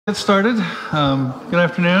Get started. Good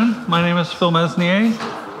afternoon. My name is philmesnier.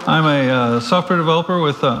 I'm a software developer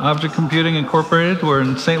with Object Computing Incorporated. We're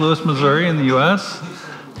in St. Louis, Missouri in the US.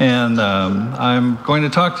 And I'm going to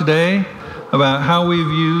talk today about how we've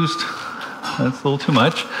used, that's a little too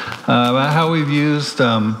much, about how we've used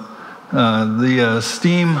the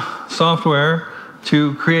Steem software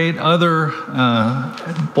to create other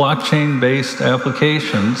blockchain-based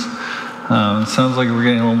applications. It sounds like we're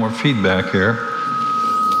getting a little more feedback here.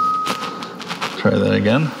 Try that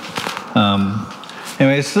again.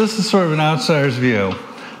 Anyway, so this is sort of an outsider's view.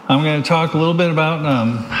 I'm going to talk a little bit about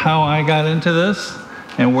how I got into this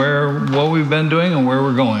and what we've been doing and where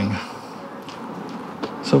we're going.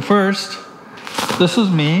 So first, this is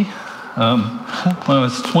me. When I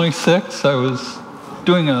was 26, I was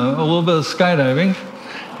doing a little bit of skydiving.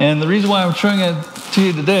 And the reason why I'm showing it to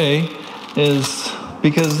you today is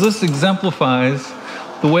because this exemplifies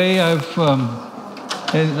the way I've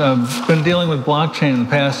been dealing with blockchain in the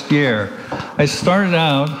past year. I started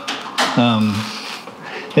out,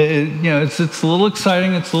 it's a little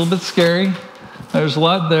exciting, it's a little bit scary. There's a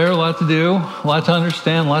lot there, a lot to do, a lot to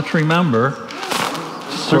understand, a lot to remember.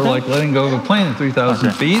 Sort of like letting go of a plane at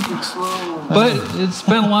 3,000 feet. But it's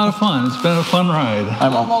been a lot of fun. It's been a fun ride.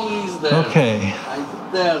 I'm always there. Okay.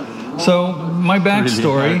 So my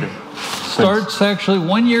backstory starts actually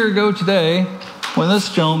 1 year ago today, when this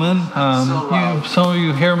gentleman, some of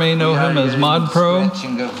you here may know him as Mod Pro,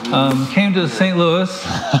 came to St. Louis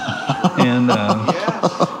and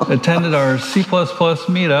attended our C++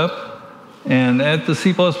 meetup. And at the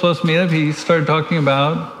C++ meetup, he started talking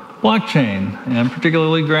about blockchain, and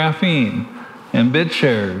particularly graphene, and bit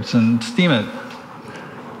shares, and SteemIt.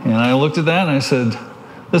 And I looked at that and I said,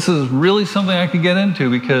 this is really something I could get into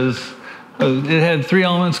because it had three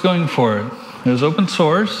elements going for it. It was open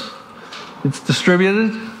source, it's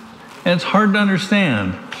distributed, and it's hard to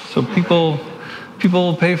understand. So people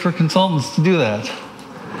will pay for consultants to do that.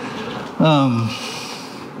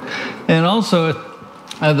 And also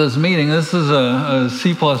at this meeting, this is a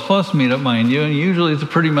C++ meetup, mind you, and usually it's a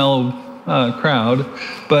pretty mellow crowd,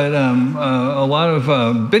 but a lot of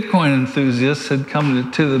Bitcoin enthusiasts had come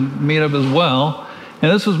to the meetup as well.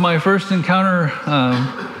 And this was my first encounter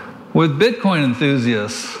with Bitcoin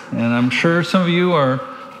enthusiasts. And I'm sure some of you are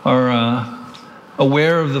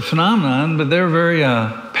aware of the phenomenon, but they're a very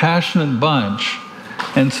passionate bunch.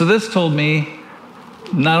 And so this told me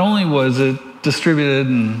not only was it distributed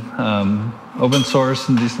and open source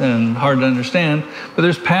and hard to understand, but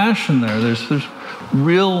there's passion there. There's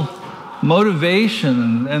real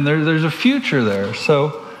motivation, and there's a future there.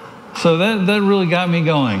 So that really got me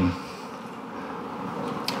going.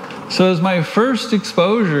 So as my first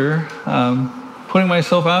exposure, putting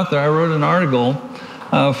myself out there, I wrote an article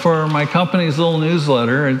for my company's little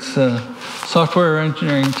newsletter. It's Software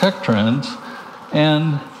Engineering Tech Trends.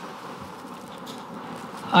 And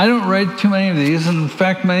I don't write too many of these. In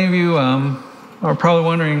fact, many of you are probably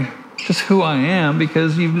wondering just who I am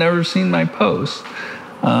because you've never seen my posts.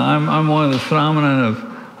 I'm one of the phenomenon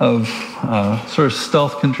of sort of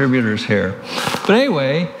stealth contributors here. But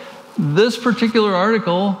anyway, this particular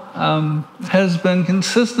article has been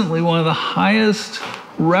consistently one of the highest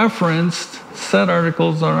referenced set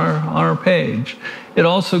articles on our page. It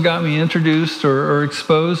also got me introduced or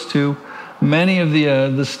exposed to many of the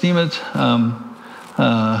SteemIt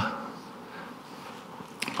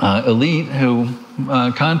elite who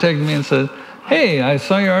contacted me and said, hey, I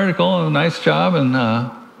saw your article, nice job, and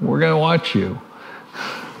we're going to watch you.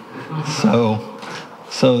 So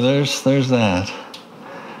there's that.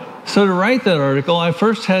 So to write that article, I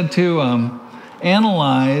first had to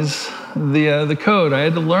analyze the code. I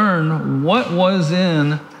had to learn what was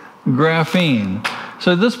in graphene.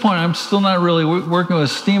 So at this point, I'm still not really working with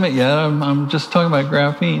SteemIt yet. I'm just talking about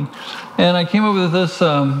graphene. And I came up with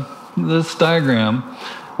this diagram,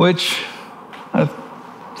 which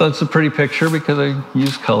that's a pretty picture because I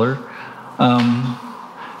use color.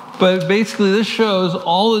 But basically, this shows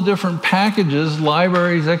all the different packages,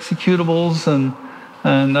 libraries, executables, and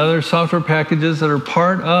other software packages that are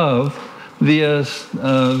part of the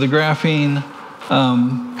graphene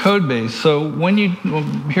code base. So when you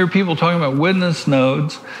hear people talking about witness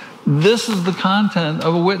nodes, this is the content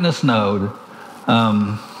of a witness node.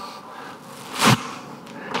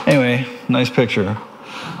 Anyway, nice picture.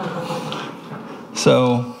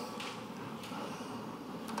 So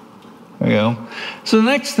there we go. So the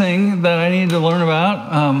next thing that I needed to learn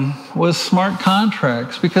about was smart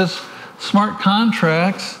contracts, because smart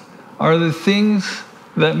contracts are the things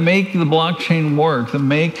that make the blockchain work, that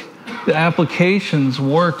make the applications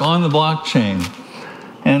work on the blockchain.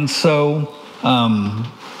 And so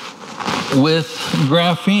with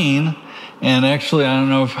graphene. And actually, I don't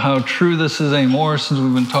know how true this is anymore since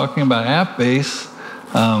we've been talking about app-based.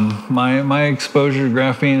 My exposure to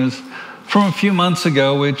graphene is from a few months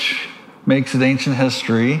ago, which makes it ancient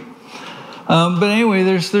history. But anyway,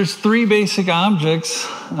 there's three basic objects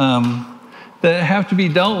that have to be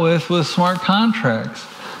dealt with smart contracts.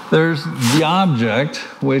 There's the object,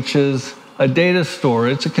 which is a data store.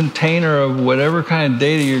 It's a container of whatever kind of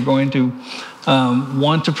data you're going to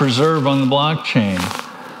want to preserve on the blockchain.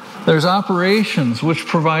 There's operations, which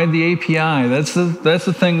provide the API. That's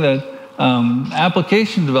the thing that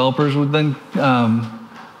application developers would then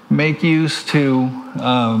make use to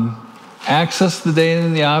access the data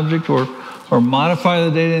in the object or modify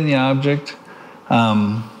the data in the object.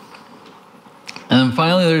 And then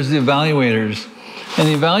finally, there's the evaluators. And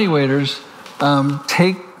the evaluators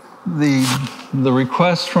take the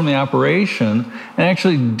request from the operation and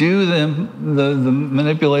actually do the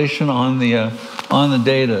manipulation on the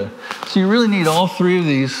data. So you really need all three of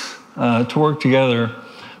these to work together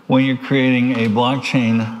when you're creating a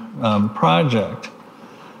blockchain project.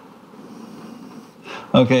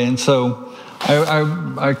 Okay, and so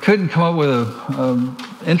I couldn't come up with an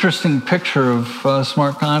interesting picture of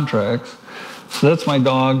smart contracts. So that's my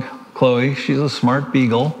dog, Chloe. She's a smart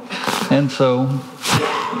beagle. And so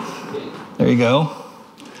there you go.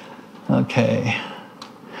 Okay.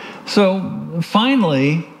 So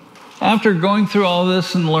finally, after going through all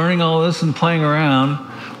this and learning all this and playing around,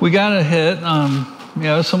 we got a hit.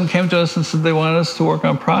 Someone came to us and said they wanted us to work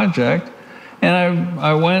on a project. And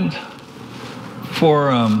I went for,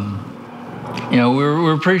 we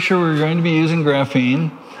were pretty sure we were going to be using graphene.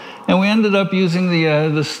 And we ended up using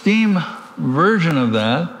the Steem version of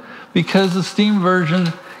that because the Steem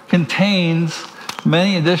version contains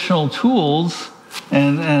many additional tools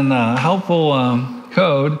and helpful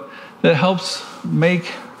code that helps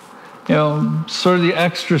make sort of the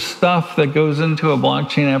extra stuff that goes into a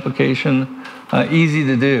blockchain application easy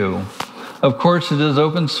to do. Of course, it is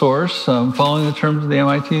open source, following the terms of the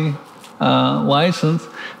MIT license.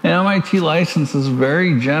 The MIT license is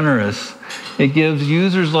very generous. It gives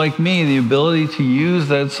users like me the ability to use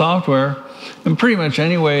that software in pretty much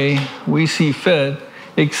any way we see fit,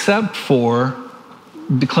 except for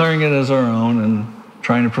declaring it as our own and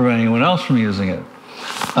trying to prevent anyone else from using it.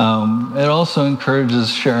 It also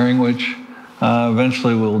encourages sharing, which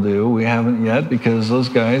eventually we'll do. We haven't yet because those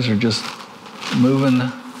guys are just moving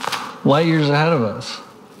light years ahead of us.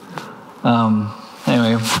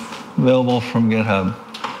 Anyway, available from GitHub.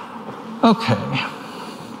 Okay.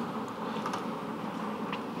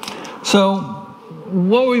 So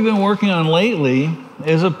what we've been working on lately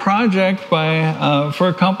is a project for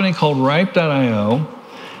a company called Ripe.io,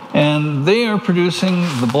 and they are producing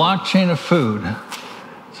the blockchain of food.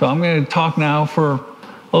 So I'm going to talk now for a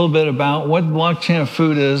little bit about what blockchain of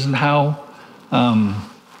food is and how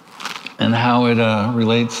it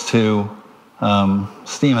relates to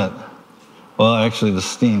SteemIt. Well, actually, the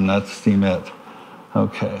Steem, not SteemIt.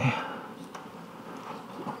 Okay.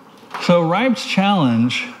 So Ripe's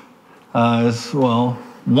challenge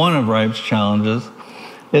one of Ripe's challenges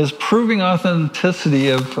is proving authenticity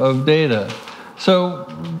of data. So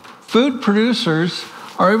food producers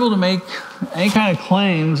are able to make any kind of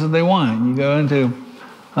claims that they want. You go into,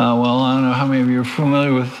 I don't know how many of you are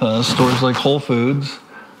familiar with stores like Whole Foods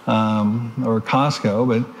or Costco,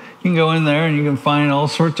 but you can go in there and you can find all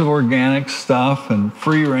sorts of organic stuff and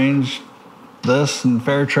free range this and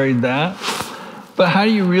fair trade that. But how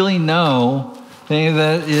do you really know any of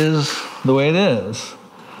that is the way it is?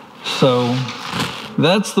 So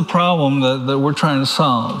that's the problem that we're trying to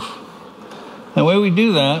solve. And the way we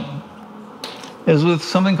do that is with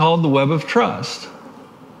something called the Web of Trust.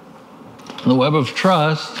 The Web of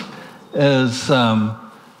Trust is so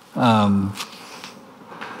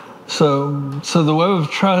the Web of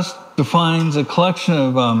Trust defines a collection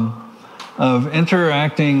of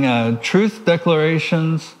interacting truth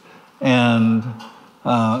declarations and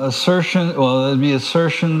assertions. Well, there'd be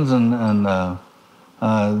assertions and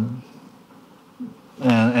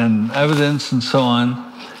evidence and so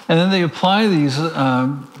on, and then they apply these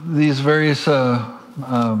various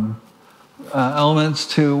elements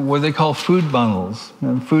to what they call food bundles.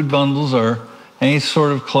 And food bundles are any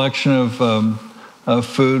sort of collection of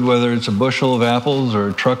food, whether it's a bushel of apples or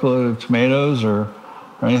a truckload of tomatoes or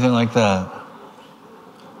anything like that.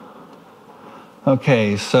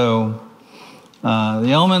 Okay, so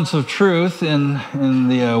the elements of truth in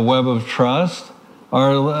the Web of Trust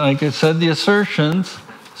are, like I said, the assertions.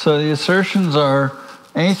 So the assertions are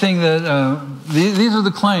anything that, these are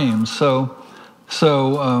the claims. So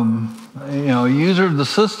a user of the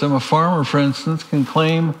system, a farmer, for instance, can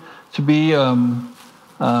claim to be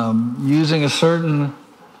using a certain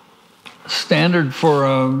standard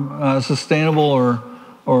for sustainable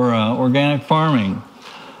or organic farming.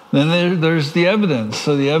 Then there's the evidence.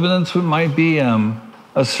 So the evidence might be a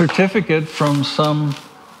certificate from some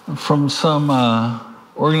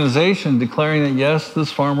organization declaring that yes,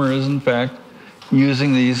 this farmer is in fact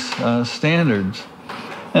using these standards.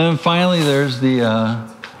 And then finally, there's the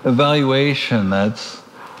evaluation. That's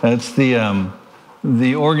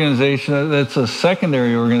the organization. That's a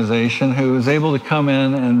secondary organization who is able to come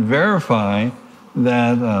in and verify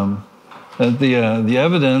that that the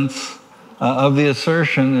evidence of the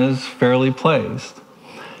assertion is fairly placed.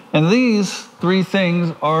 And these three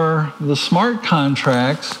things are the smart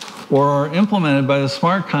contracts, or are implemented by the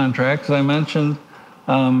smart contracts that I mentioned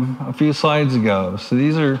a few slides ago. So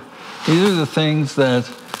these are the things that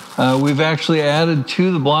we've actually added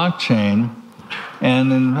to the blockchain.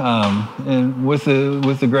 And then with the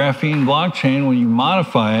graphene blockchain, when you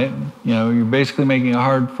modify it, you're basically making a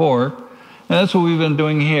hard fork. And that's what we've been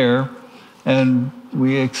doing here. And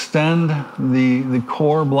we extend the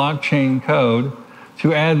core blockchain code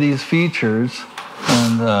to add these features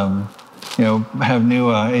and have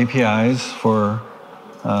new APIs for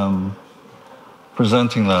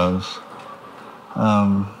presenting those.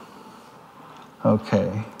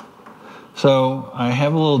 Okay. So I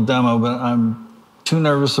have a little demo, but I'm too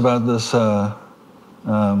nervous about this setup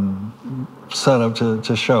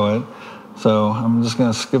to show it. So I'm just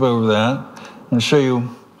going to skip over that and show you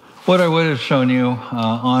what I would have shown you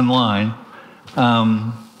online.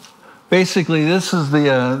 Basically, this is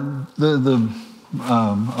a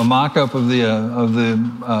mock-up of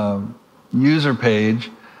the user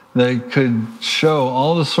page that could show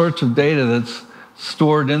all the sorts of data that's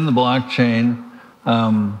stored in the blockchain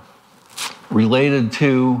related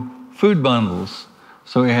to food bundles.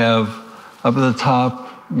 So we have up at the top,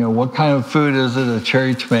 what kind of food is it? A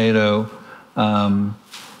cherry tomato.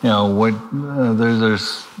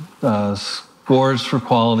 There's scores for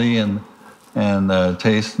quality and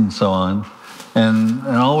taste and so on, and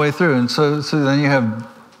all the way through. And so then you have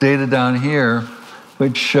data down here,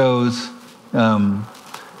 which shows how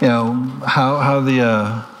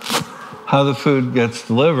the food gets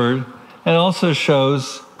delivered. And it also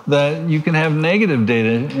shows that you can have negative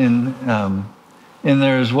data in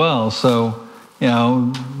there as well. So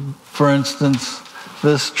for instance,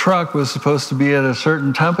 this truck was supposed to be at a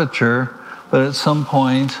certain temperature, but at some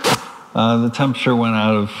point the temperature went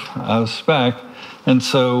out of spec, and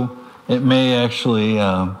so it may actually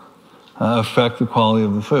affect the quality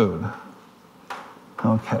of the food.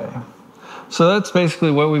 Okay, so that's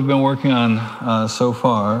basically what we've been working on so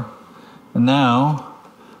far. And now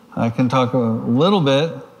I can talk a little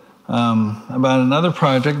bit about another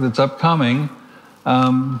project that's upcoming.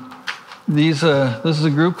 This is a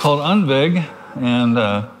group called Unvig, and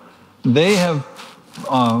they have,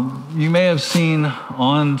 you may have seen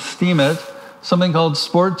on SteemIt something called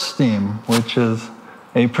Sports Steem, which is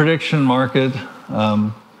a prediction market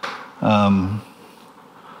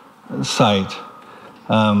site.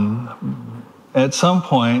 At some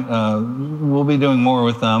point, we'll be doing more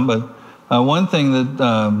with them, but one thing that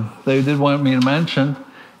they did want me to mention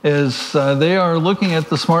is they are looking at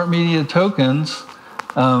the smart media tokens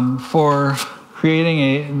for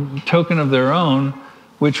creating a token of their own,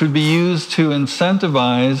 which would be used to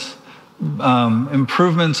incentivize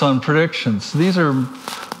improvements on predictions. These are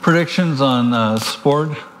predictions on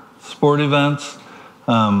sport events.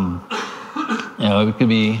 It could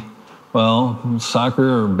be,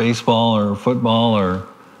 soccer or baseball or football or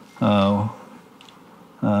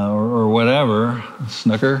whatever,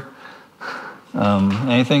 snooker,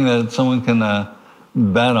 anything that someone can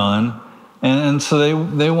bet on. And so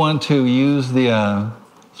they want to use the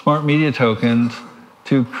smart media tokens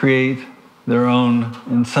to create their own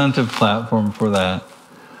incentive platform for that.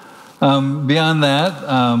 Beyond that,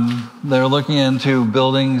 they're looking into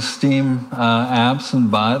building Steem apps and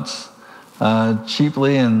bots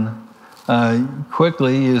cheaply and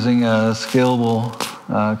quickly using a scalable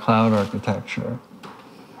cloud architecture.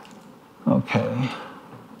 Okay.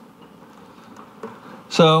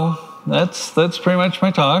 So that's pretty much my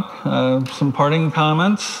talk. Some parting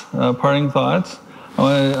comments, parting thoughts. I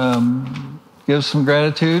want to give some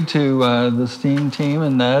gratitude to the Steem team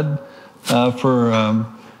and Ned for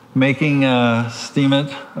making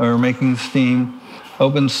SteemIt, or making Steem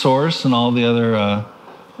open source, and all the other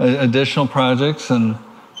additional projects, and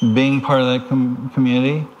being part of that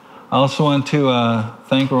community. I also want to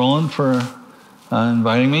thank Roland for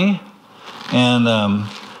inviting me. And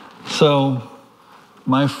so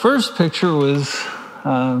my first picture was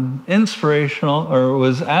inspirational, or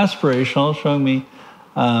was aspirational, showing me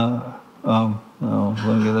No,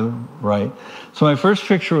 let me get it right. So my first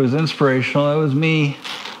picture was inspirational. That was me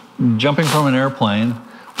jumping from an airplane,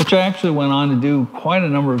 which I actually went on to do quite a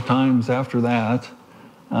number of times after that.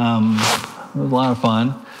 It was a lot of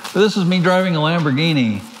fun. But this is me driving a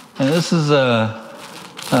Lamborghini, and this is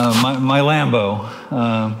my Lambo.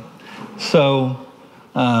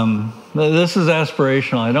 This is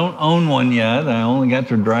aspirational. I don't own one yet. I only got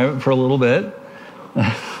to drive it for a little bit.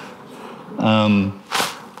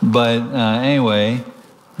 Anyway,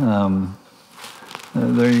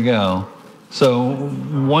 there you go. So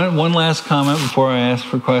one last comment before I ask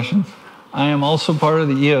for questions. I am also part of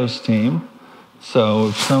the EOS team.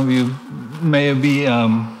 So some of you may be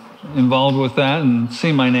involved with that and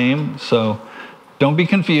see my name. So don't be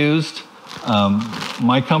confused.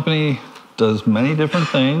 My company does many different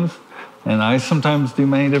things, and I sometimes do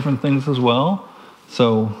many different things as well.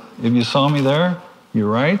 So if you saw me there, you're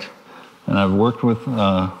right. And I've worked with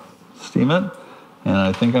SteemIt, and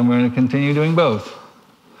I think I'm going to continue doing both.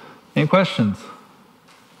 Any questions?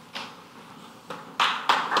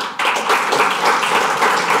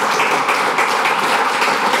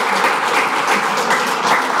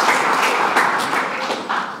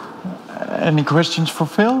 Any questions for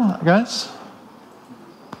Phil, guys?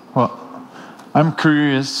 Well, I'm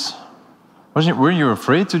curious. Were you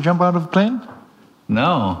afraid to jump out of a plane?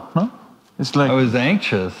 No. No? It's like I was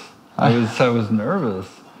anxious. I was nervous.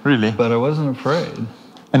 Really? But I wasn't afraid.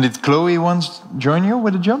 And did Chloe once join you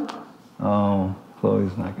with a jump? Oh,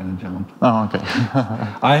 Chloe's not going to jump. Oh, okay.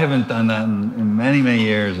 I haven't done that in many, many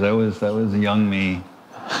years. That was young me.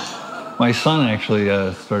 My son actually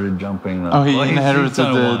started jumping. Oh, he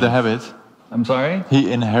inherited the habit. I'm sorry?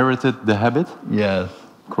 He inherited the habit? Yes.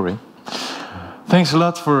 Great. Thanks a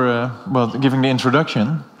lot for giving the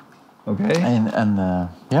introduction. Okay. And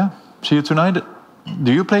yeah, see you tonight.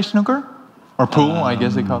 Do you play snooker? Or pool? I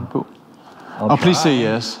guess they call it pool. Please say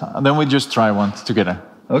yes. And then we just try one together.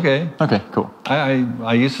 Okay. Okay, cool.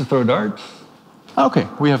 I used to throw darts. Okay,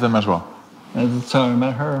 we have them as well. That's how I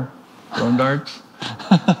met her, throwing darts.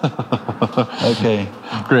 Okay.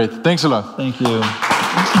 Great. Thanks a lot. Thank you.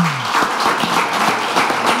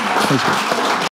 Thanks.